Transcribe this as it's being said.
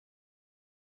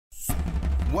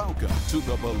Welcome to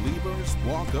the Believer's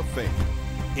Walk of Faith,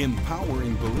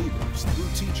 empowering believers through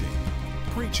teaching,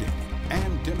 preaching,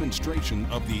 and demonstration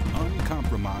of the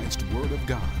uncompromised Word of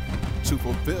God to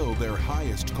fulfill their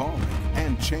highest calling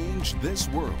and change this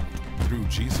world through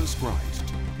Jesus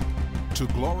Christ. To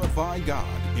glorify God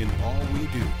in all we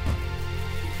do.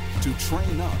 To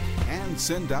train up and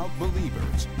send out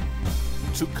believers.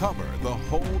 To cover the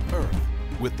whole earth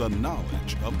with the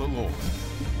knowledge of the Lord.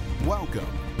 Welcome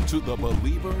to the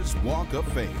Believer's Walk of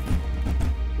Faith.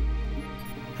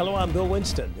 Hello, I'm Bill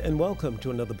Winston, and welcome to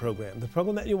another program. The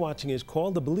program that you're watching is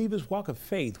called The Believer's Walk of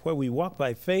Faith, where we walk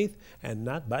by faith and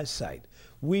not by sight.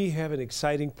 We have an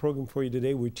exciting program for you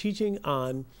today. We're teaching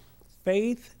on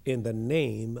faith in the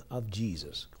name of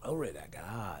Jesus. Glory to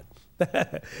God.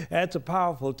 That's a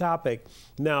powerful topic.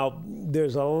 Now,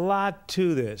 there's a lot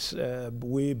to this.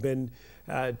 We've been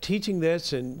teaching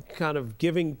this and kind of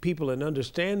giving people an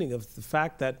understanding of the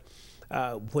fact that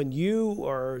when you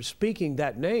are speaking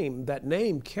that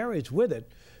name carries with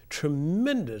it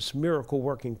tremendous miracle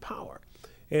working power.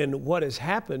 And what has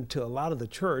happened to a lot of the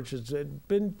church is it's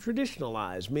been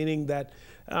traditionalized, meaning that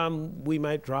we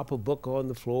might drop a book on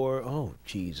the floor. Oh,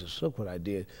 Jesus, look what I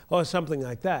did. Or something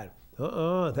like that.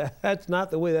 That's not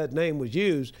the way that name was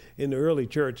used in the early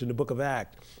church in the book of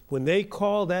Acts. When they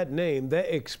called that name, they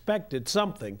expected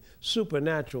something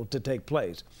supernatural to take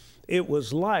place. It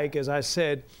was like, as I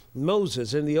said,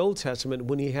 Moses in the Old Testament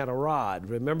when he had a rod.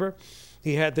 Remember?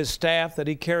 He had this staff that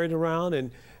he carried around,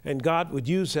 and God would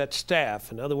use that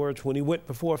staff. In other words, when he went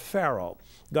before Pharaoh,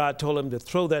 God told him to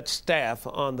throw that staff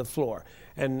on the floor.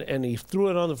 And he threw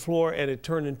it on the floor, and it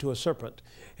turned into a serpent.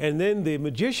 And then the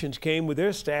magicians came with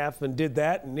their staff and did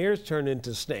that, and theirs turned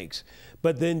into snakes.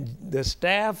 But then the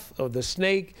staff of the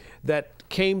snake that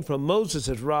came from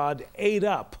Moses' rod ate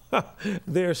up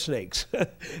their snakes.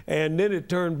 And then it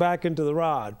turned back into the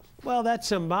rod. Well, that's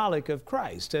symbolic of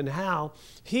Christ and how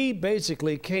he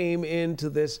basically came into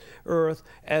this earth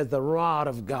as the rod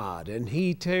of God. And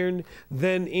he turned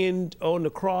then in on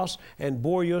the cross and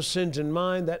bore your sins and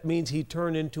mine. That means he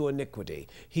turned into iniquity.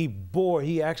 He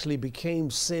actually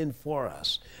became sin for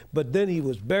us. But then he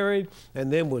was buried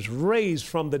and then was raised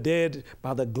from the dead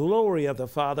by the glory of the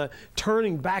Father,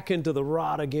 turning back into the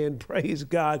rod again. Praise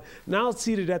God. Now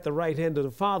seated at the right hand of the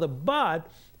Father, but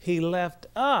he left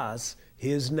us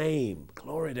his name.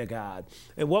 Glory to God.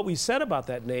 And what we said about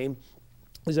that name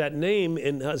is that name,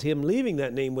 and him leaving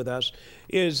that name with us,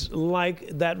 is like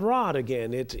that rod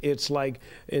again. It's like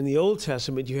in the Old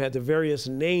Testament, you had the various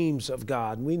names of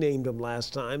God. We named them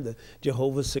last time, the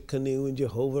Jehovah Tsidkenu and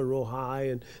Jehovah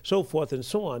Rohi and so forth and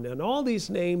so on. And all these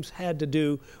names had to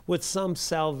do with some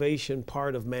salvation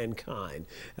part of mankind,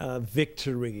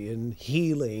 victory and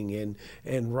healing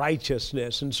and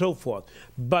righteousness and so forth.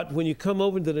 But when you come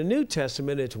over to the New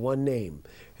Testament, it's one name.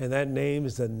 And that name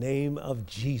is the name of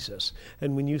Jesus.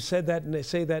 And when you say that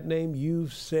name,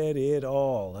 you've said it all.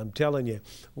 I'm telling you,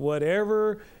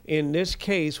 whatever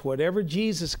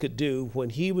Jesus could do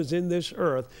when he was in this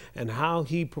earth and how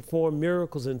he performed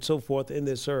miracles and so forth in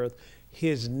this earth,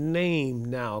 his name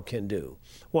now can do.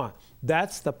 Why?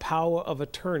 That's the power of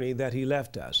attorney that he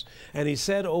left us. And he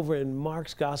said over in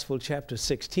Mark's Gospel, chapter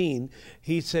 16,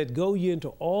 he said, "Go ye into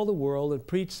all the world and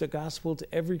preach the gospel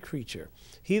to every creature.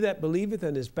 He that believeth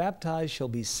and is baptized shall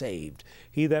be saved.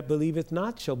 He that believeth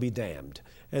not shall be damned.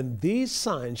 And these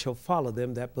signs shall follow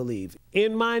them that believe.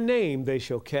 In my name they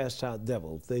shall cast out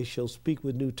devils. They shall speak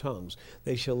with new tongues.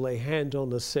 They shall lay hands on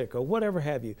the sick," or whatever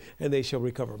have you, "and they shall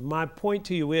recover." My point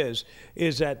to you is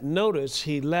that notice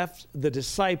he left the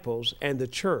disciples and the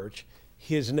church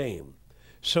his name.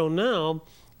 So now,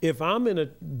 if I'm in a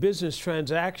business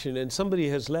transaction and somebody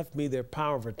has left me their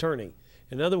power of attorney,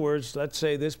 in other words, let's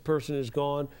say this person is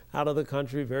gone out of the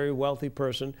country, very wealthy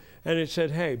person, and it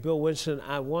said, "Hey, Bill Winston,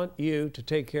 I want you to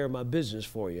take care of my business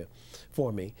for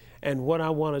me. And what I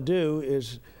want to do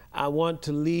is I want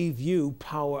to leave you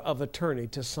power of attorney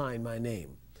to sign my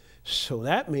name." So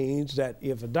that means that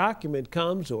if a document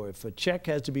comes or if a check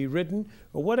has to be written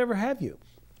or whatever have you,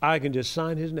 I can just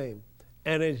sign his name.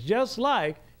 And it's just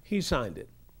like he signed it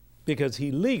because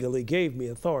he legally gave me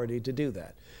authority to do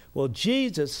that. Well,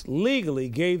 Jesus legally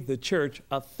gave the church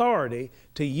authority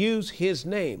to use his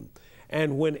name.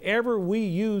 And whenever we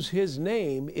use his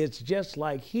name, it's just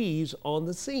like he's on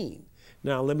the scene.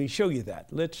 Now, let me show you that.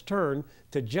 Let's turn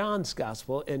to John's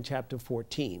Gospel in chapter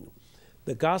 14.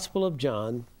 The Gospel of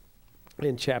John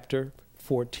in chapter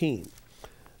 14.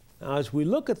 Now, as we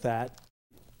look at that,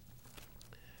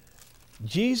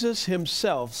 Jesus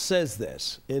himself says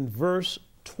this in verse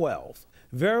 12.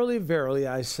 "Verily, verily,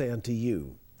 I say unto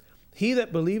you, he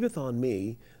that believeth on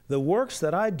me, the works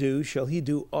that I do shall he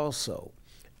do also,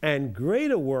 and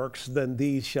greater works than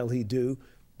these shall he do,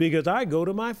 because I go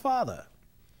to my Father.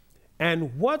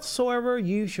 And whatsoever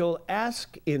you shall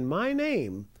ask in my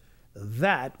name,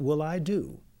 that will I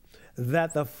do,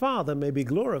 that the Father may be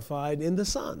glorified in the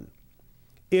Son.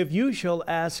 If you shall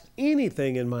ask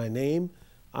anything in my name,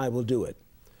 I will do it.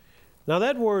 Now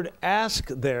that word ask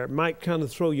there might kind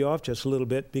of throw you off just a little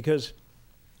bit, because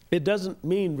it doesn't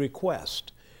mean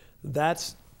request.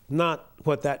 That's not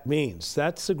what that means.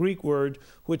 That's the Greek word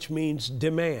which means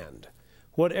demand.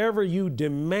 Whatever you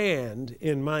demand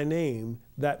in my name,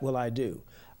 that will I do.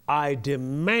 I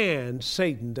demand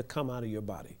Satan to come out of your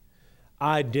body.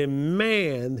 I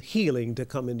demand healing to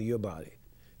come into your body.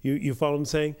 You follow what I'm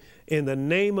saying? In the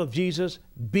name of Jesus,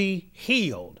 be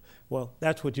healed. Well,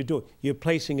 that's what you're doing. You're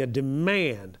placing a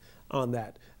demand on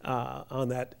that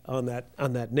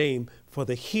name for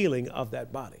the healing of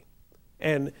that body.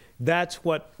 And that's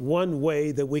one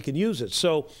way that we can use it.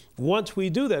 So once we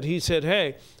do that, he said,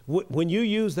 hey, when you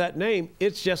use that name,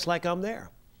 it's just like I'm there.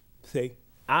 See,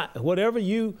 whatever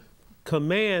you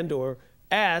command or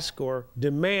ask or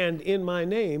demand in my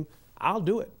name, I'll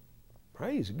do it.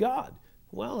 Praise God.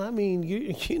 Well, I mean,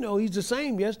 you know, he's the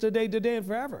same yesterday, today, and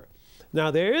forever.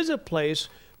 Now, there is a place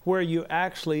where you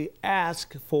actually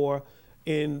ask for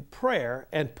in prayer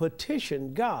and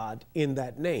petition God in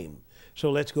that name. So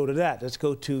let's go to that. Let's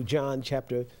go to John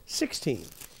chapter 16.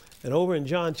 And over in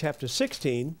John chapter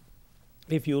 16,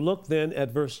 if you look then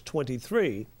at verse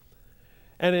 23,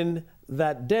 and in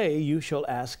that day you shall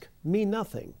ask me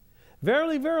nothing.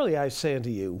 Verily, verily, I say unto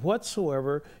you,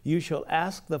 whatsoever you shall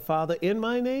ask the Father in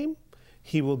my name,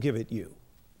 he will give it you.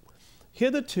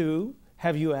 Hitherto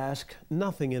have you asked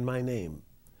nothing in my name.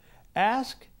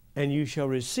 Ask, and you shall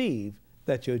receive,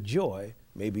 that your joy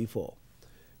may be full.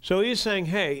 So he's saying,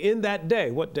 hey, in that day,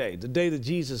 what day? The day that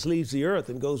Jesus leaves the earth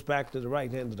and goes back to the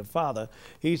right hand of the Father,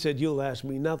 he said, you'll ask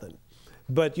me nothing.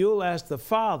 But you'll ask the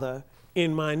Father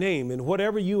in my name. And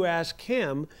whatever you ask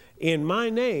him in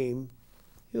my name,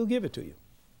 he'll give it to you.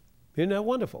 Isn't that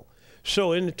wonderful?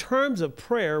 So in terms of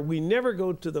prayer, we never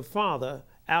go to the Father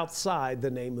outside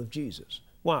the name of Jesus.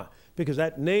 Why? Because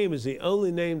that name is the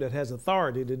only name that has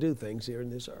authority to do things here in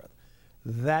this earth.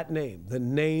 That name, the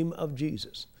name of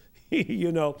Jesus.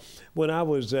 You know, when I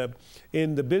was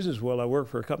in the business world, I worked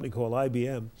for a company called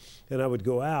IBM, and I would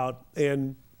go out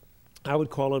and I would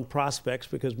call on prospects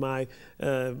because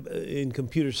in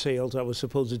computer sales, I was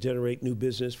supposed to generate new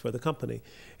business for the company.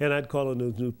 And I'd call on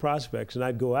those new prospects, and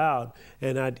I'd go out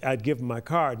and I'd give them my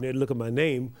card, and they'd look at my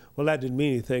name. Well, that didn't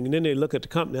mean anything. And then they'd look at the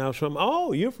company I was from.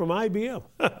 Oh, you're from IBM.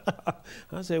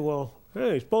 I say, well,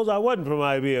 hey, suppose I wasn't from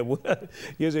IBM.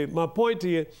 You see, my point to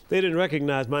you, they didn't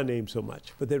recognize my name so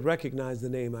much, but they recognized the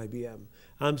name IBM.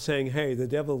 I'm saying, hey, the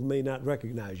devil may not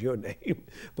recognize your name,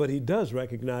 but he does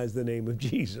recognize the name of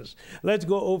Jesus. Let's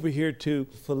go over here to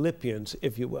Philippians,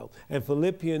 if you will, and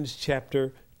Philippians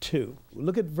chapter 2.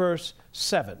 Look at verse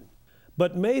 7.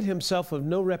 But made himself of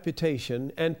no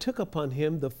reputation, and took upon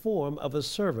him the form of a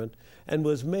servant, and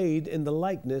was made in the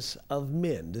likeness of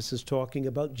men. This is talking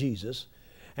about Jesus.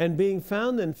 And being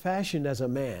found in fashion as a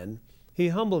man, he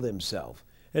humbled himself,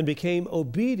 and became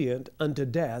obedient unto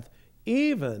death,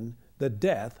 even the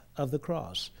death of the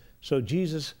cross. So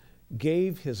Jesus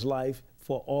gave his life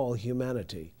for all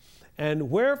humanity.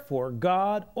 And wherefore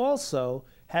God also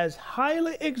has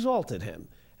highly exalted him,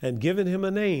 and given him a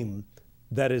name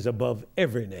that is above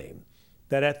every name,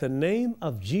 that at the name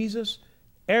of Jesus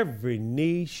every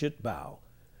knee should bow,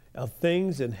 of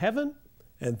things in heaven,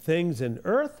 and things in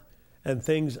earth, and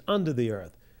things under the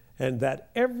earth, and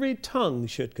that every tongue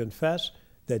should confess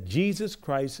that Jesus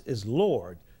Christ is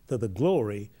Lord, to the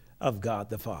glory of God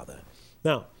the Father.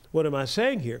 Now, what am I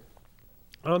saying here?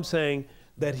 I'm saying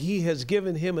that he has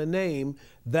given him a name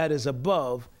that is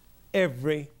above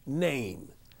every name.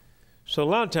 So a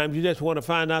lot of times you just want to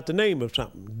find out the name of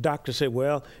something. Doctors say,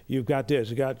 well, you've got this,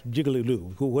 you got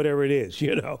jiggly-loo, whatever it is,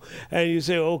 you know. And you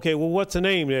say, okay, well, what's the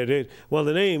name there? Well,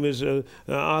 the name is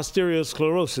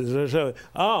osteosclerosis.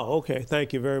 Oh, okay,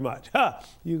 thank you very much.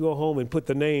 You go home and put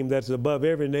the name that's above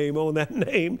every name on that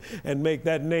name and make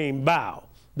that name bow.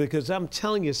 Because I'm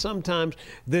telling you, sometimes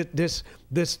this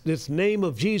name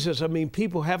of Jesus, I mean,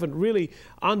 people haven't really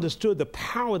understood the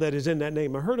power that is in that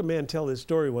name. I heard a man tell this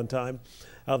story one time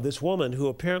of this woman who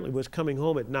apparently was coming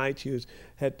home at night. She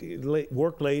had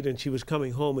worked late, and she was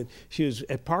coming home, and she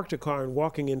had parked her car and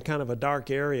walking in kind of a dark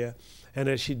area. And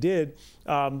as she did,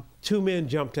 two men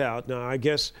jumped out. Now, I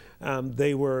guess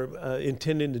they were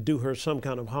intending to do her some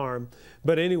kind of harm.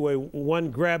 But anyway,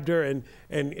 one grabbed her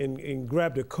and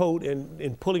grabbed her coat, and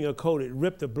in pulling her coat, it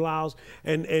ripped the blouse.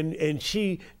 And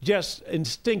she just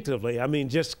instinctively,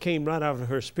 just came right out of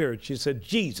her spirit. She said,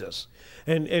 Jesus.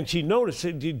 And she noticed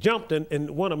it, she jumped, and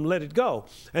one of them let it go.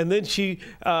 And then she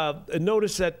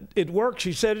noticed that it worked.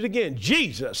 She said it again,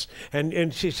 Jesus.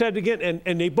 And she said it again,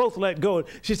 and they both let go.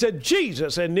 She said,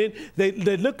 Jesus. And then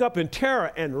they looked up in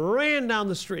terror and ran down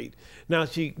the street. Now,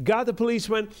 she got the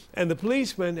policeman, and the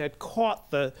policeman had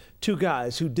caught the two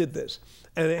guys who did this.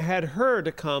 And it had her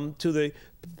to come to the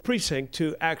precinct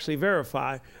to actually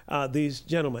verify these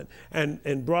gentlemen,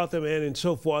 and brought them in and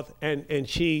so forth. And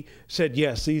she said,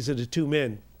 yes, these are the two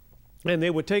men. And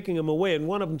they were taking them away. And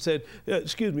one of them said,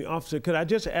 excuse me, officer, could I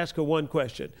just ask her one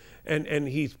question? And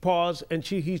he paused, and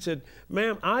he said,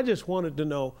 ma'am, I just wanted to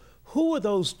know, who are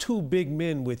those two big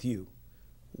men with you?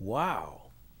 Wow.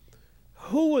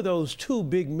 Who are those two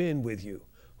big men with you?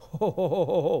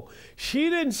 She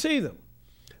didn't see them.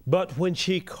 But when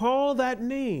she called that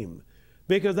name,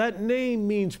 because that name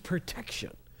means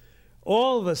protection,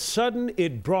 all of a sudden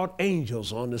it brought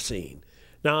angels on the scene.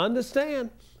 Now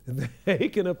understand, they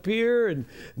can appear and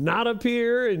not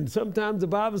appear, and sometimes the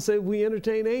Bible says we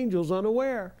entertain angels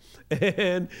unaware.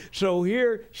 And so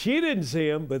here, she didn't see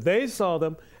them, but they saw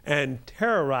them and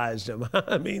terrorized them.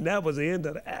 That was the end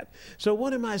of that. So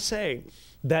what am I saying?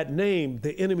 That name,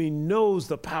 the enemy knows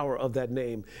the power of that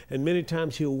name. And many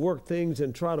times he'll work things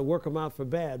and try to work them out for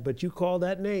bad. But you call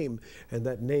that name, and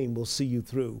that name will see you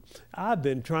through. I've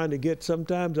been trying to get,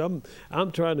 sometimes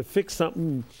I'm trying to fix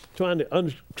something, trying to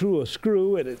unscrew a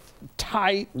screw, and it's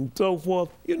tight and so forth.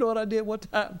 You know what I did one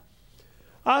time?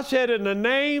 I said, in the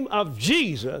name of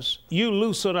Jesus, you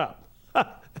loosen up.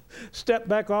 Stepped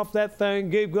back off that thing,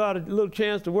 gave God a little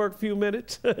chance to work a few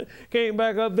minutes, came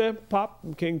back up there, popped,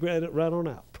 and came right on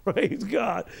out. Praise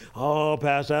God. Oh,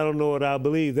 Pastor, I don't know what I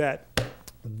believe that.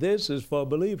 This is for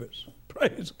believers.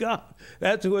 Praise God.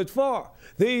 That's who it's for.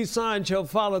 These signs shall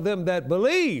follow them that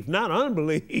believe, not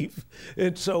unbelieve.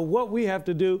 And so what we have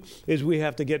to do is we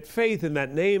have to get faith in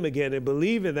that name again and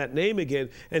believe in that name again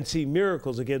and see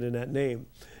miracles again in that name.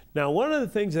 Now, one of the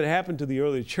things that happened to the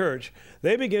early church,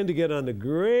 they began to get under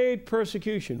great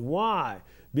persecution. Why?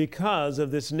 Because of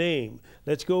this name.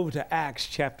 Let's go over to Acts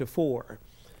chapter 4.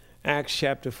 Acts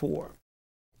chapter 4.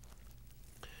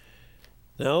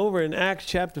 Now, over in Acts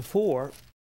chapter 4,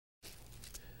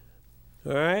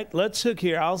 all right, let's look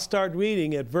here. I'll start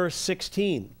reading at verse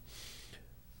 16.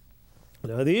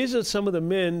 Now, these are some of the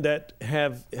men that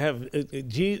have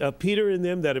Peter in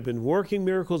them that have been working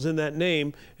miracles in that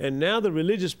name, and now the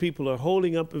religious people are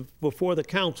holding up before the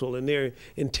council, and they're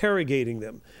interrogating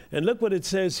them. And look what it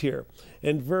says here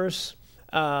in verse,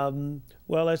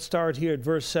 let's start here at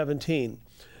verse 17.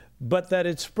 But that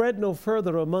it spread no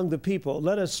further among the people,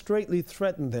 let us straitly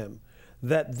threaten them,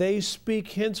 that they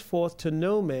speak henceforth to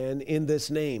no man in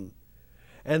this name.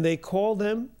 And they called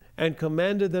them and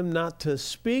commanded them not to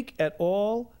speak at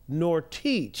all, nor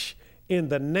teach in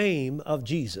the name of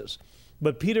Jesus.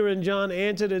 But Peter and John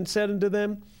answered and said unto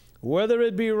them, whether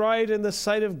it be right in the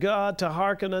sight of God to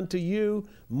hearken unto you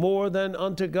more than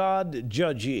unto God,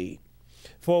 judge ye.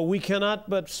 For we cannot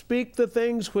but speak the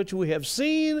things which we have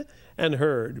seen and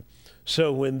heard.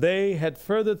 So when they had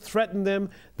further threatened them,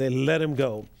 they let them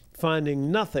go,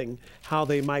 finding nothing how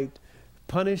they might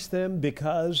punish them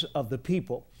because of the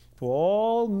people. For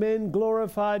all men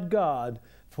glorified God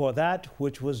for that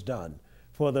which was done.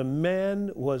 For the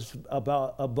man was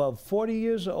above 40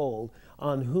 years old,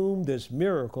 on whom this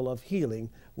miracle of healing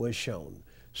was shown.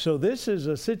 So this is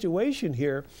a situation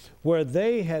here where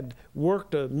they had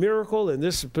worked a miracle, and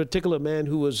this particular man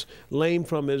who was lame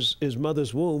from his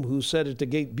mother's womb, who said at the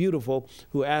gate beautiful,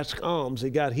 who asked alms, he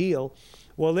got healed.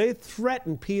 Well, they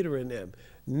threatened Peter and them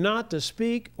not to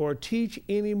speak or teach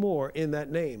anymore in that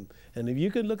name. And if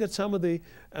you could look at some of the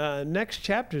next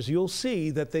chapters, you'll see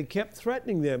that they kept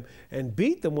threatening them and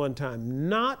beat them one time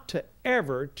not to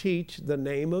ever teach the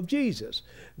name of Jesus.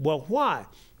 Well, why?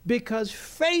 Because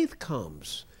faith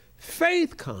comes.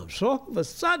 Faith comes. So all of a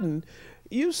sudden,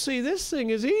 you see this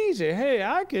thing is easy. Hey,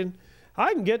 I can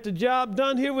get the job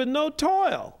done here with no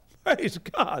toil. Praise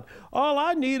God. All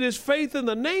I need is faith in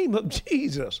the name of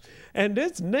Jesus. And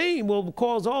this name will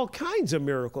cause all kinds of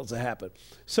miracles to happen.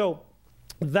 So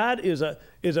that is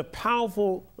a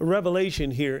powerful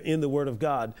revelation here in the Word of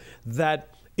God,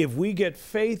 that if we get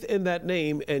faith in that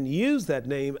name and use that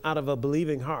name out of a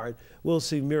believing heart, we'll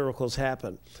see miracles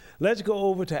happen. Let's go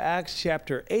over to Acts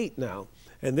chapter 8 now.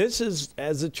 And this is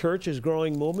as the church is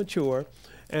growing more mature.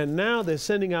 And now they're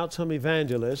sending out some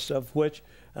evangelists, of which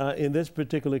in this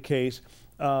particular case,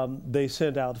 they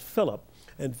sent out Philip.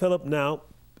 And Philip now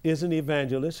is an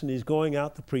evangelist, and he's going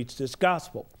out to preach this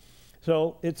gospel.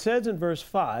 So it says in verse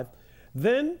 5,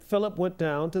 "Then Philip went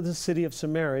down to the city of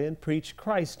Samaria and preached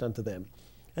Christ unto them.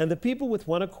 And the people with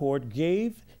one accord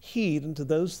gave heed unto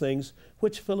those things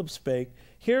which Philip spake,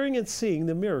 hearing and seeing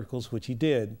the miracles which he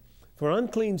did. For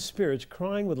unclean spirits,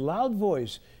 crying with loud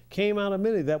voice, came out of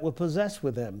many that were possessed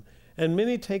with them, and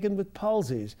many taken with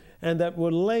palsies, and that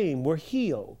were lame were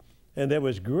healed. And there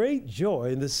was great joy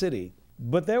in the city.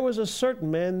 But there was a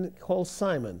certain man called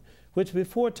Simon, which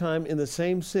before time in the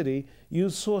same city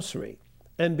used sorcery,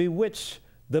 and bewitched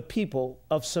the people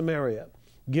of Samaria,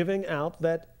 giving out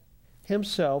that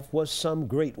himself was some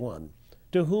great one,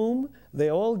 to whom they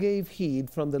all gave heed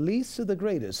from the least to the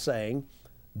greatest, saying,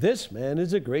 This man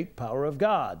is a great power of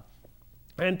God.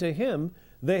 And to him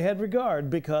they had regard,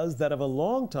 because that of a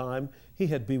long time he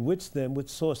had bewitched them with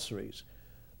sorceries.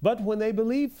 But when they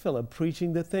believed Philip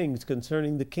preaching the things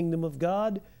concerning the kingdom of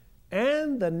God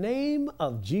and the name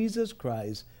of Jesus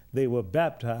Christ, they were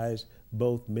baptized,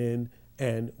 both men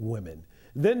and women.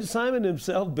 Then Simon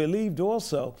himself believed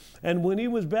also, and when he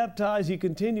was baptized, he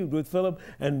continued with Philip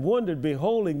and wondered,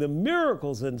 beholding the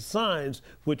miracles and signs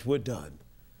which were done."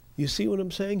 You see what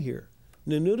I'm saying here?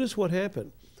 Now notice what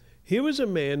happened. Here was a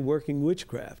man working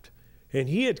witchcraft, and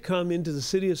he had come into the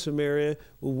city of Samaria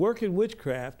working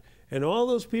witchcraft, and all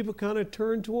those people kind of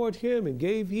turned toward him and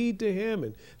gave heed to him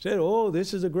and said, "Oh,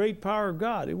 this is a great power of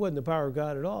God." It wasn't the power of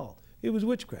God at all. It was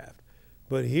witchcraft.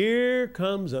 But here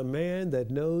comes a man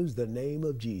that knows the name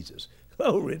of Jesus.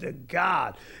 Glory to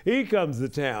God. He comes to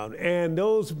town, and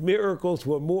those miracles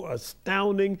were more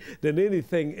astounding than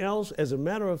anything else. As a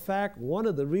matter of fact, one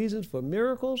of the reasons for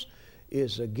miracles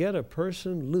is to get a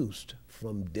person loosed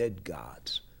from dead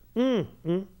gods.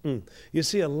 You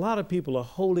see, a lot of people are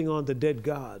holding on to dead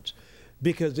gods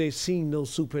because they've seen no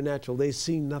supernatural. They've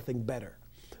seen nothing better.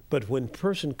 But when a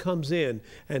person comes in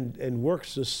and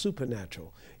works the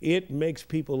supernatural, it makes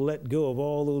people let go of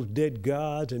all those dead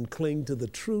gods and cling to the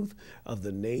truth of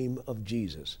the name of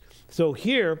Jesus. So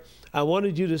here, I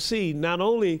wanted you to see not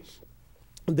only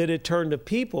that it turned the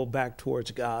people back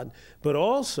towards God, but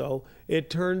also it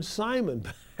turned Simon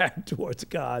back towards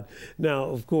God. Now,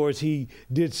 of course, he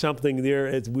did something there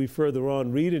as we further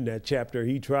on read in that chapter.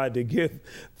 He tried to give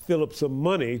Philip some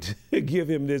money to give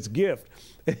him this gift,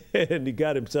 and he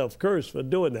got himself cursed for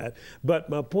doing that. But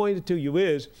my point to you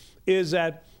is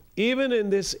that even in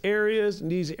these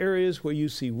areas where you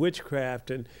see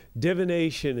witchcraft and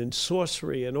divination and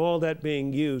sorcery and all that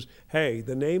being used, hey,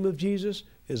 the name of Jesus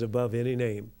is above any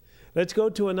name. Let's go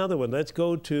to another one. Let's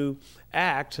go to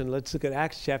Acts, and let's look at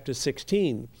Acts chapter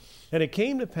 16. "And it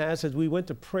came to pass, as we went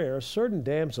to prayer, a certain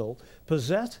damsel,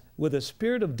 possessed with a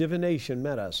spirit of divination,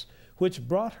 met us, which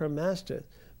brought her master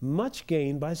much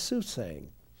gain by soothsaying."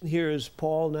 Here is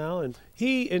Paul now, and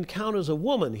he encounters a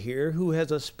woman here who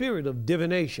has a spirit of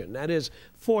divination, that is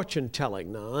fortune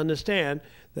telling. Now understand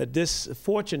that this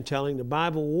fortune telling, the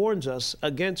Bible warns us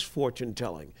against fortune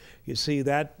telling. You see,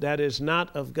 that is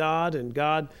not of God, and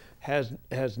God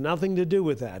has nothing to do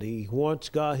with that. He wants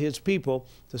his people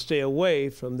to stay away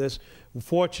from this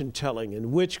fortune telling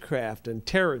and witchcraft and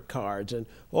tarot cards and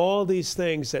all these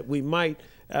things that we might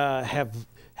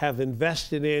have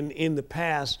invested in the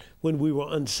past when we were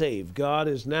unsaved. God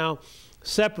is now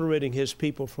separating his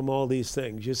people from all these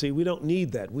things. You see, we don't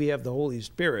need that. We have the Holy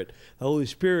Spirit. The Holy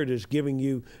Spirit is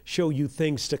show you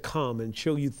things to come and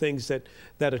show you things that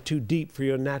are too deep for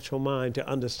your natural mind to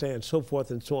understand, so forth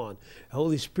and so on. The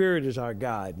Holy Spirit is our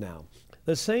guide now.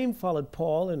 "The same followed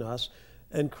Paul and us,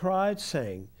 and cried,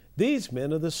 saying, These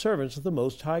men are the servants of the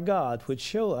Most High God, which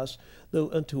show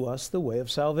unto us the way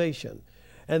of salvation.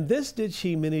 And this did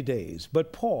she many days.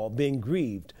 But Paul, being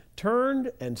grieved,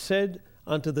 turned and said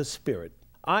unto the Spirit,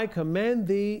 I command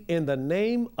thee in the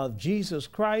name of Jesus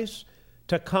Christ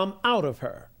to come out of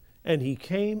her. And he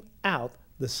came out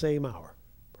the same hour."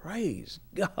 Praise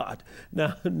God.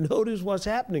 Now, notice what's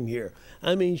happening here.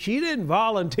 I mean, she didn't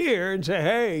volunteer and say,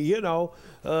 "Hey,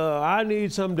 I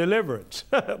need some deliverance.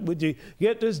 Would you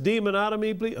get this demon out of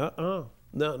me, please?"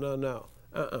 No.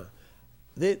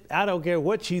 I don't care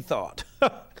what she thought.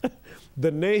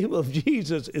 The name of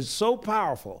Jesus is so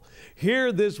powerful.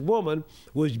 Here, this woman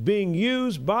was being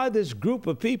used by this group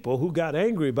of people who got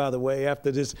angry, by the way,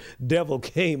 after this devil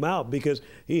came out, because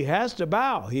he has to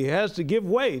bow. He has to give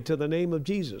way to the name of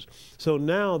Jesus. So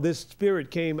now this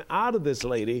spirit came out of this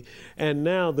lady, and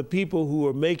now the people who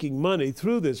were making money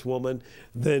through this woman,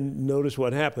 then notice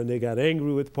what happened. They got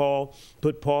angry with Paul,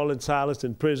 put Paul and Silas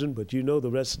in prison, but you know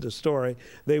the rest of the story.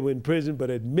 They were in prison, but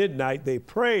at midnight they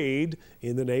prayed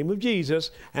in the name of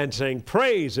Jesus and sang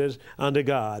praises unto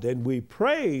God. And we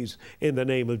praise in the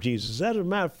name of Jesus. As a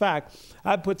matter of fact,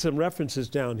 I put some references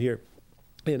down here.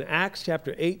 In Acts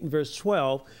chapter 8 and verse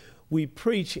 12, we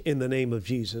preach in the name of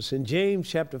Jesus. In James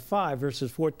chapter 5,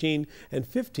 verses 14 and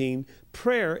 15,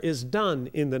 prayer is done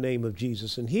in the name of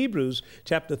Jesus. In Hebrews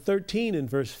chapter 13 and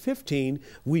verse 15,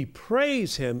 we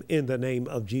praise him in the name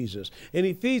of Jesus. In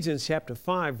Ephesians chapter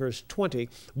 5, verse 20,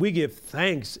 we give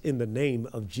thanks in the name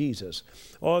of Jesus.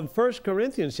 Or in 1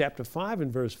 Corinthians chapter 5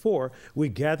 and verse 4, we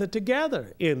gather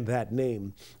together in that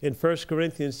name. In 1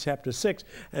 Corinthians chapter 6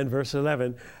 and verse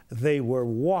 11, they were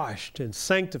washed and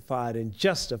sanctified and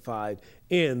justified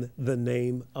in the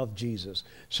name of Jesus.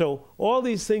 So all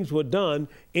these things were done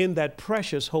in that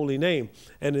precious holy name.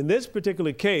 And in this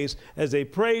particular case, as they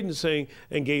prayed and sang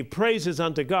and gave praises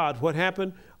unto God, what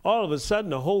happened? All of a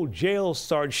sudden, the whole jail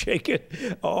started shaking.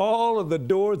 All of the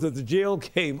doors of the jail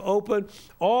came open.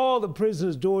 All the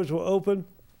prisoners' doors were open.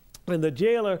 And the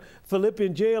jailer,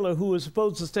 Philippian jailer, who was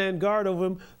supposed to stand guard over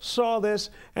him, saw this,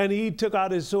 and he took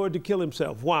out his sword to kill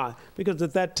himself. Why? Because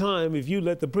at that time, if you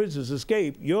let the prisoners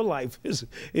escape, your life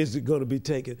is going to be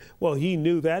taken. Well, he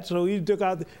knew that, so he took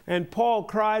out, and Paul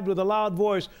cried with a loud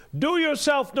voice, "Do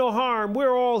yourself no harm,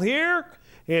 we're all here."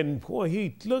 And boy,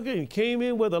 he looked and came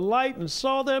in with a light and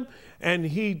saw them, and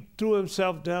he threw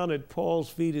himself down at Paul's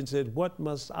feet and said, "What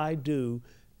must I do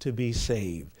to be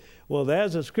saved?" Well,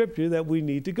 there's a scripture that we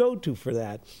need to go to for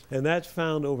that, and that's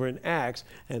found over in Acts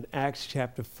and Acts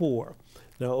chapter 4.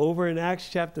 Now, over in Acts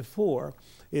chapter 4,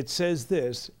 it says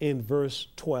this in verse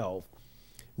 12,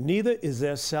 "Neither is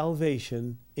there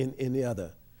salvation in any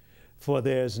other, for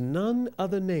there's none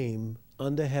other name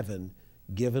under heaven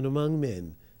given among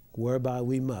men whereby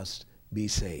we must be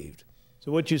saved."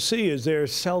 So what you see is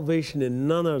there's salvation in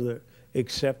none other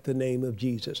except the name of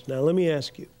Jesus. Now, let me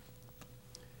ask you,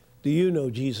 do you know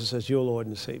Jesus as your Lord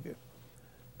and Savior?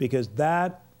 Because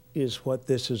that is what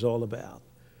this is all about.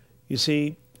 You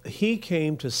see, he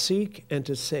came to seek and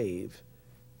to save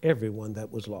everyone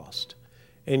that was lost.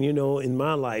 And you know, in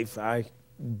my life, I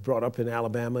brought up in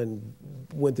Alabama and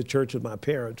went to church with my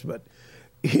parents, but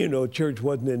you know, church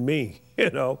wasn't in me,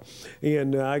 you know.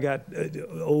 And I got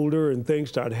older and things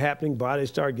started happening. Body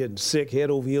started getting sick, head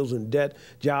over heels in debt,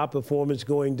 job performance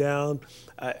going down.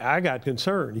 I got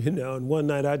concerned, you know. And one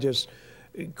night I just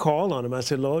called on him. I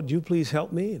said, "Lord, you please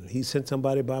help me." And he sent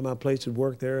somebody by my place to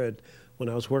work there when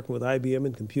I was working with IBM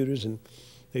and computers. And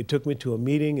they took me to a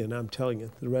meeting, and I'm telling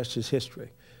you, the rest is history.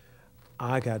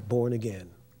 I got born again.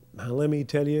 Now, let me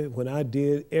tell you, when I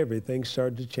did, everything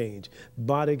started to change.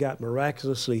 Body got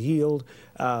miraculously healed.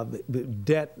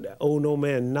 Debt, owe no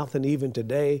man nothing even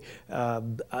today.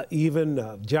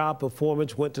 Even job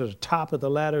performance went to the top of the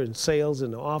ladder in sales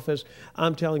in the office.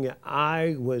 I'm telling you,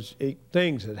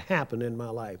 things had happened in my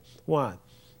life. Why?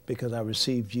 Because I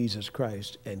received Jesus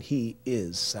Christ, and he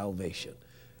is salvation.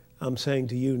 I'm saying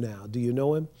to you now, do you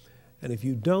know him? And if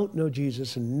you don't know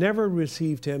Jesus and never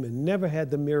received him and never had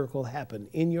the miracle happen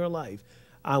in your life,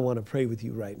 I want to pray with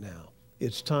you right now.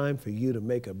 It's time for you to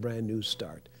make a brand new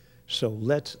start. So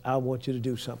I want you to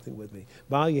do something with me.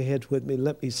 Bow your heads with me.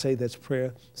 Let me say this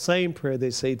prayer. Same prayer they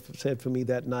said for me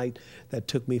that night that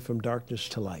took me from darkness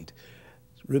to light.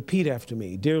 Repeat after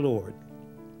me. Dear Lord,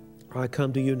 I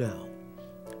come to you now,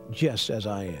 just as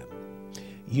I am.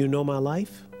 You know my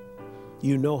life.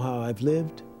 You know how I've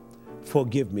lived.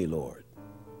 Forgive me, Lord.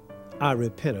 I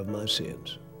repent of my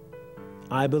sins.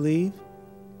 I believe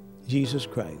Jesus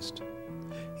Christ.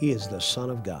 He is the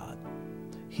Son of God.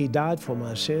 He died for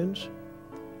my sins,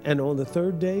 and on the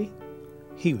third day,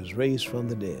 he was raised from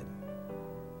the dead.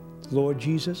 Lord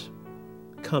Jesus,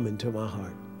 come into my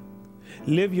heart.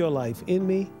 Live your life in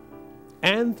me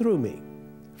and through me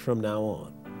from now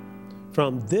on.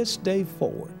 From this day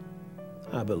forward,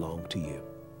 I belong to you.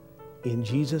 In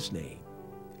Jesus' name,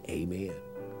 amen.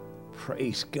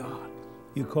 Praise God.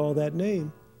 You call that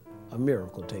name, a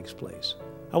miracle takes place.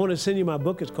 I want to send you my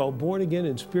book. It's called Born Again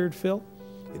and Spirit-Filled.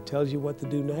 It tells you what to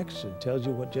do next. It tells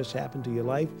you what just happened to your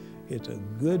life. It's a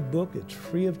good book. It's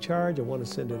free of charge. I want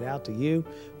to send it out to you.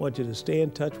 I want you to stay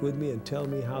in touch with me and tell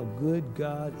me how good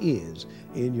God is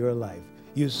in your life.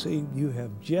 You see, you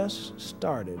have just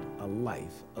started a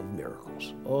life of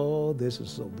miracles. Oh, this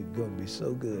is going to be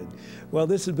so good. Well,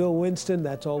 this is Bill Winston.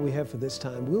 That's all we have for this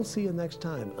time. We'll see you next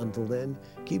time. Until then,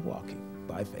 keep walking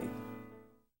by faith.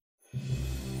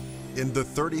 In the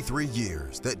 33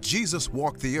 years that Jesus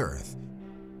walked the earth,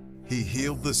 he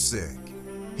healed the sick,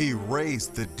 he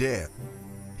raised the dead,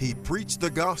 he preached the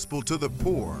gospel to the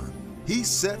poor, he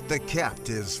set the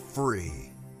captives free.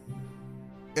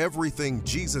 Everything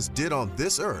Jesus did on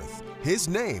this earth, his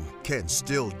name can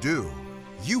still do.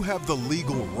 You have the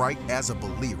legal right as a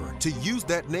believer to use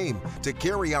that name to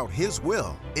carry out his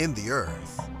will in the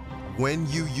earth. When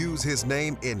you use his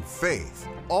name in faith,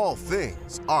 all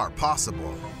things are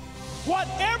possible.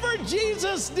 Whatever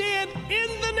Jesus did in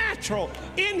the natural,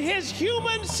 in his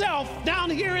human self down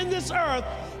here in this earth,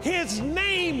 his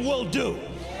name will do.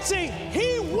 See,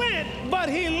 he went, but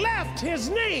he left his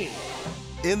name.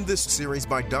 In this series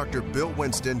by Dr. Bill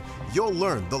Winston, you'll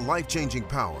learn the life-changing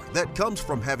power that comes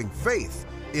from having faith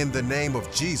in the name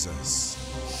of Jesus.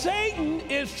 Satan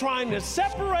is trying to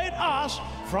separate us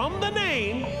from the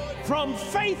name, from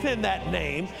faith in that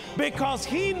name, because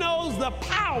he knows the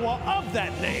power of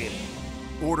that name.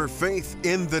 Order faith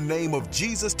in the name of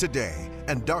Jesus today,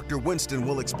 and Dr. Winston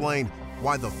will explain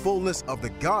why the fullness of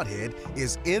the Godhead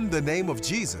is in the name of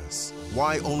Jesus,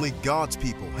 why only God's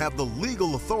people have the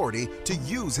legal authority to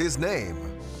use his name,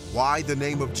 why the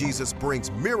name of Jesus brings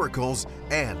miracles,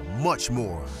 and much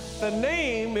more. The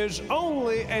name is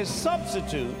only a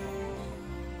substitute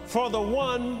for the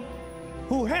one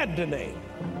who had the name.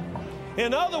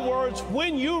 In other words,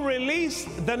 when you release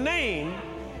the name,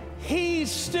 he's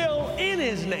still in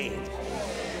his name.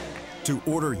 To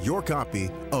order your copy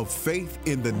of Faith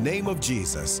in the Name of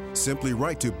Jesus, simply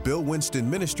write to Bill Winston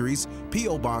Ministries,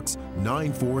 P.O. Box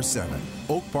 947,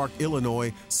 Oak Park,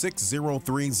 Illinois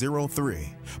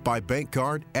 60303. By bank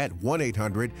card at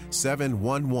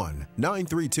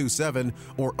 1-800-711-9327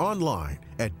 or online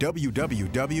at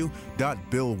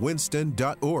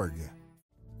www.billwinston.org.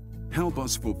 Help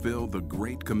us fulfill the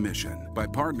Great Commission by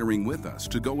partnering with us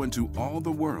to go into all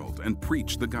the world and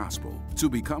preach the gospel. To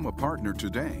become a partner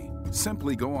today,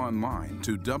 simply go online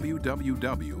to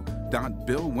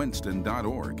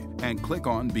www.billwinston.org and click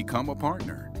on Become a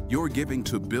Partner. Your giving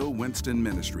to Bill Winston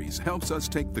Ministries helps us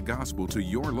take the gospel to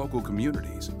your local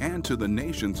communities and to the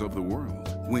nations of the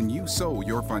world. When you sow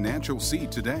your financial seed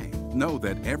today, know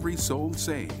that every soul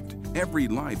saved, every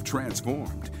life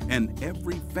transformed, and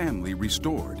every family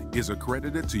restored is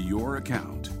accredited to your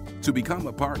account. To become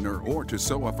a partner or to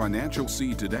sow a financial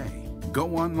seed today,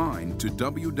 go online to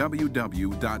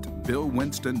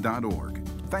www.billwinston.org.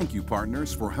 Thank you,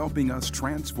 partners, for helping us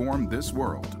transform this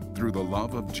world through the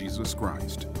love of Jesus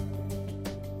Christ.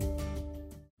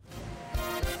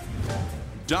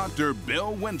 Dr.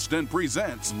 Bill Winston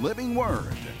presents Living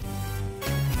Word.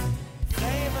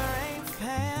 Flavor ain't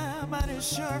fair, but it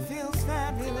sure feels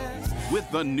fabulous. With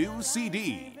the new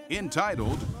CD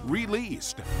entitled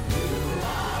Released.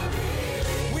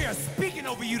 We are speaking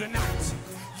over you tonight.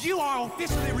 You are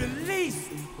officially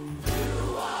released.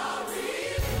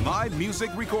 Live music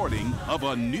recording of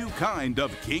a new kind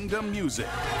of kingdom music.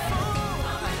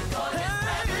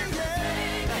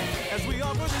 As we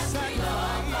offer the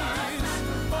sacrifice.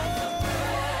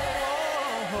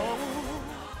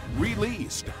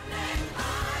 Released.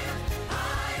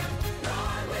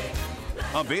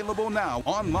 Available now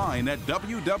online at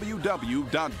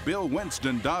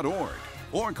www.billwinston.org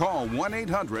or call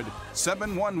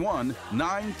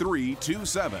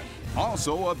 1-800-711-9327.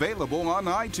 Also available on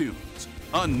iTunes.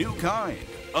 A new kind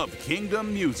of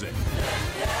kingdom music.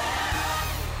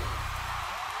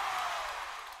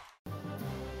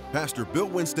 Pastor Bill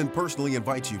Winston personally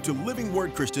invites you to Living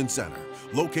Word Christian Center,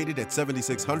 located at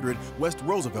 7600 West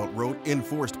Roosevelt Road in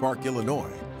Forest Park,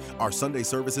 Illinois. Our Sunday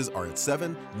services are at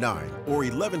 7, 9, or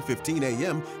 11:15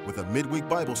 a.m. with a midweek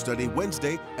Bible study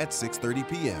Wednesday at 6:30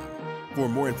 p.m. For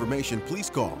more information, please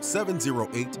call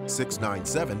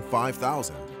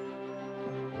 708-697-5000.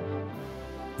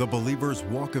 The Believer's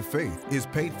Walk of Faith is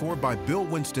paid for by Bill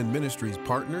Winston Ministries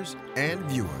partners and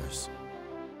viewers.